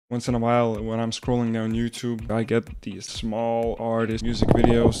Once in a while, when I'm scrolling down YouTube, I get these small artist music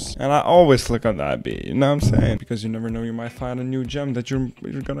videos, and I always click on that beat, you know what I'm saying? Because you never know, you might find a new gem that you're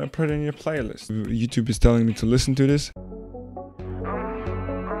gonna put in your playlist. YouTube is telling me to listen to this.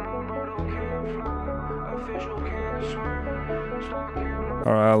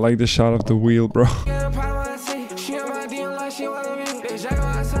 Alright, I like the shot of the wheel, bro.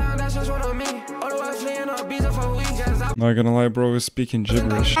 Not gonna lie, bro, is speaking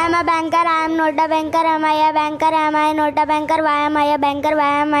gibberish. I'm a banker, I am not a banker, am I a banker, am I not a banker, why am I a banker,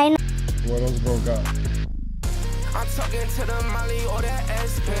 why am I not? What else, bro, got? I'm talking to the Molly or that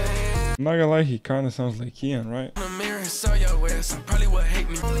S-Pen. I'm not gonna lie, he kinda sounds like Kian, right?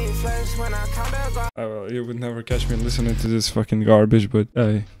 You would never catch me listening to this fucking garbage, but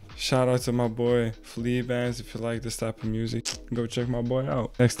hey. Shout out to my boy Fleebanzz. If you like this type of music, go check my boy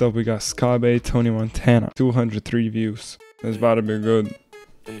out. Next up we got Skabe, Tony Montana, 203 views. That's about to be good.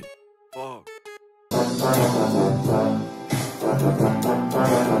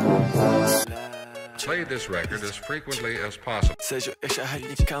 Play this record as frequently as possible. This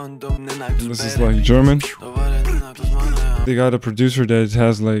is like German. They got a producer that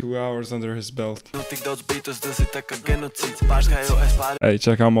has like 2 hours under his belt. Hey,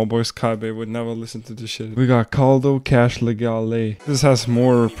 check out my boy Skabe. Would never listen to this shit. We got Caldo, Cash Legale. This has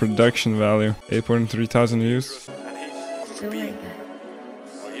more production value. 8.3 thousand views.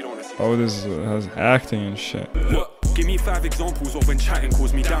 Oh, this has acting and shit. Give me 5 examples of when chatting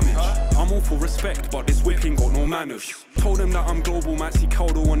caused me damage. I'm all for respect, but this whipping got no manners. Told them that I'm global, might see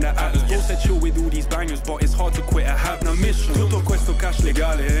Caldo on the atlas. Bro said chill with all these bangers, but it's hard to quit a habit mission. Tutto questo cash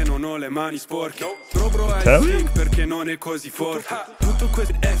legale e non ho le mani sporche. Bro, I think perché non è così forte. Tutto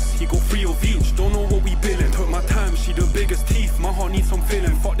questo S, he got 3 of each. Don't know what we billing. Took my time, she the biggest teeth. My heart needs some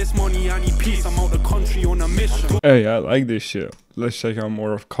filling. Fuck this money, I need peace. I'm out the country on a mission. Hey, I like this shit. Let's check out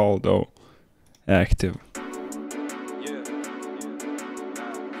more of Caldo. Active.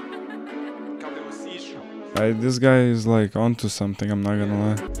 This guy is like onto something, I'm not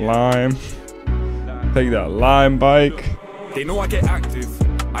gonna lie. Lime. Take that lime bike. They know I get active.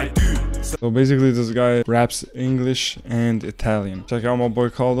 I do. So basically this guy raps English and Italian. Check out my boy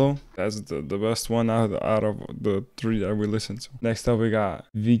Caldo. That's the best one out of the 3 that we listened to. Next up we got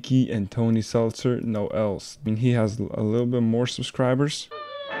Wiki and Tony Seltzer, no else. I mean, he has a little bit more subscribers.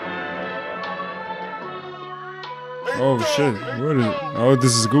 Oh shit, what is it? Oh,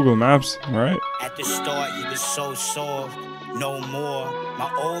 this is Google Maps, right? At the start, you was so soft, no more.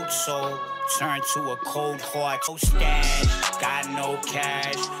 My old soul turned to a cold heart. No stash, got no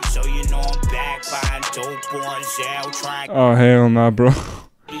cash, so you know I'm back buying dope on Zelle. Oh hell nah, bro.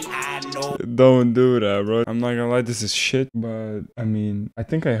 Don't do that, bro. I'm not gonna lie, this is shit, but I mean, I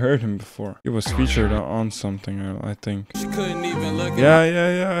think I heard him before. He was featured on something, I think.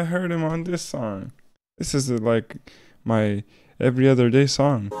 Yeah, I heard him on this song. This is like my every other day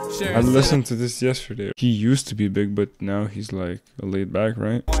song. I listened to this yesterday. He used to be big, but now he's like laid back,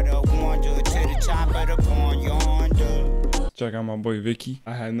 right? Check out my boy Wiki.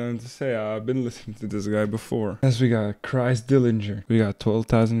 I had nothing to say. I've been listening to this guy before. As we got Christ Dillinger. We got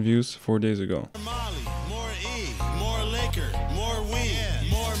 12,000 views 4 days ago. More E, more liquor, more weed,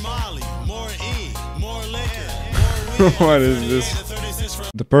 more Molly, more E, more liquor, more weed. What is this?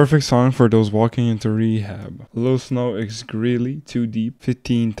 The perfect song for those walking into rehab. Lil Sknow X Greeley, Too Deep,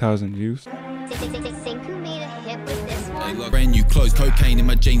 15,000 views. Brand new clothes, cocaine in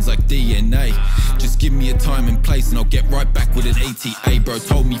my jeans like DNA. Just give me a time and place and I'll get right back with an ATA. Bro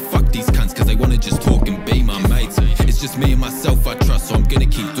told me fuck these cunts cause they wanna just talk and be my mates. It's just me and myself I trust, so I'm gonna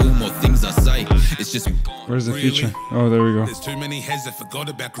keep doing more things I say. It's just where's the feature? Oh, there we go. There's too many heads that forgot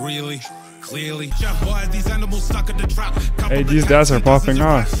about really, clearly. Why are these animals stuck in the trap? Hey, these dads are popping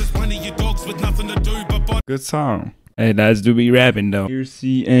off. Good song. Hey, dads do be rapping though.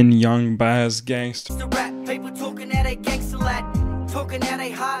 Mearsy and Young Bass Gangsta. The rap people talking that they gangsta lad, talking that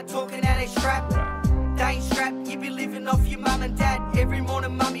they hard, talking that they strap. They ain't strapped, you be living off your mum and dad. Every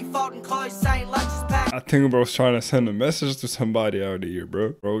morning mummy folding clothes saying lunch is packed. I think bro's trying to send a message to somebody out here,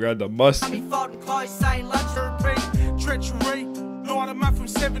 bro. Bro got the bus. Mummy folding clothes saying lunch is treachery. No other man from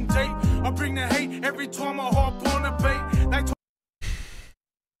 7 deep. I bring the hate every time I hop on the beat.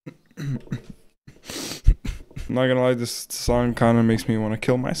 I'm not gonna lie, this song kind of makes me want to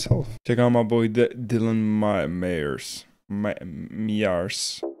kill myself. Check out my boy Mearsy.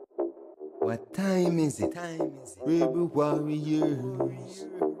 Mearsy. What time is it? Rebel warriors.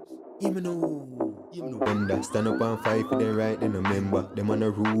 You know. When stand up and fight for them right, then remember. Them on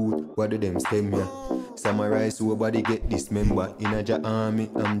the road, what do them stem ya? Samurai, so nobody get this member. In a army,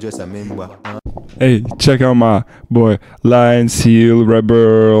 I'm just a member. Hey, check out my boy Lion, Seal,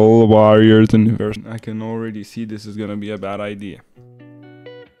 Rebel, Warriors, Universe. I can already see this is gonna be a bad idea.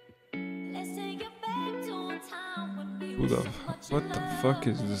 What the fuck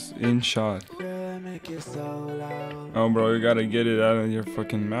is this in shot? Oh, bro, you gotta get it out of your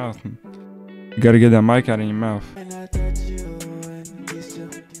fucking mouth. You gotta get that mic out of your mouth.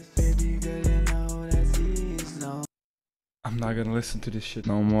 I'm not gonna listen to this shit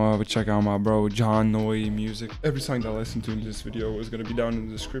no more, but check out my bro John Noy music. Every song that I listen to in this video is gonna be down in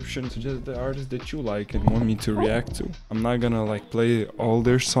the description. Suggest the artists that you like and want me to react to. I'm not gonna like play all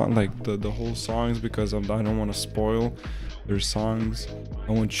their songs, like the whole songs, because I don't want to spoil their songs.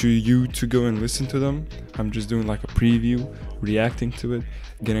 I want you to go and listen to them. I'm just doing like a preview, reacting to it,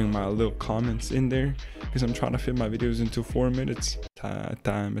 getting my little comments in there, because I'm trying to fit my videos into 4 minutes.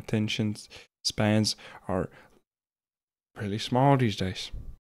 Time attention spans are really small these days.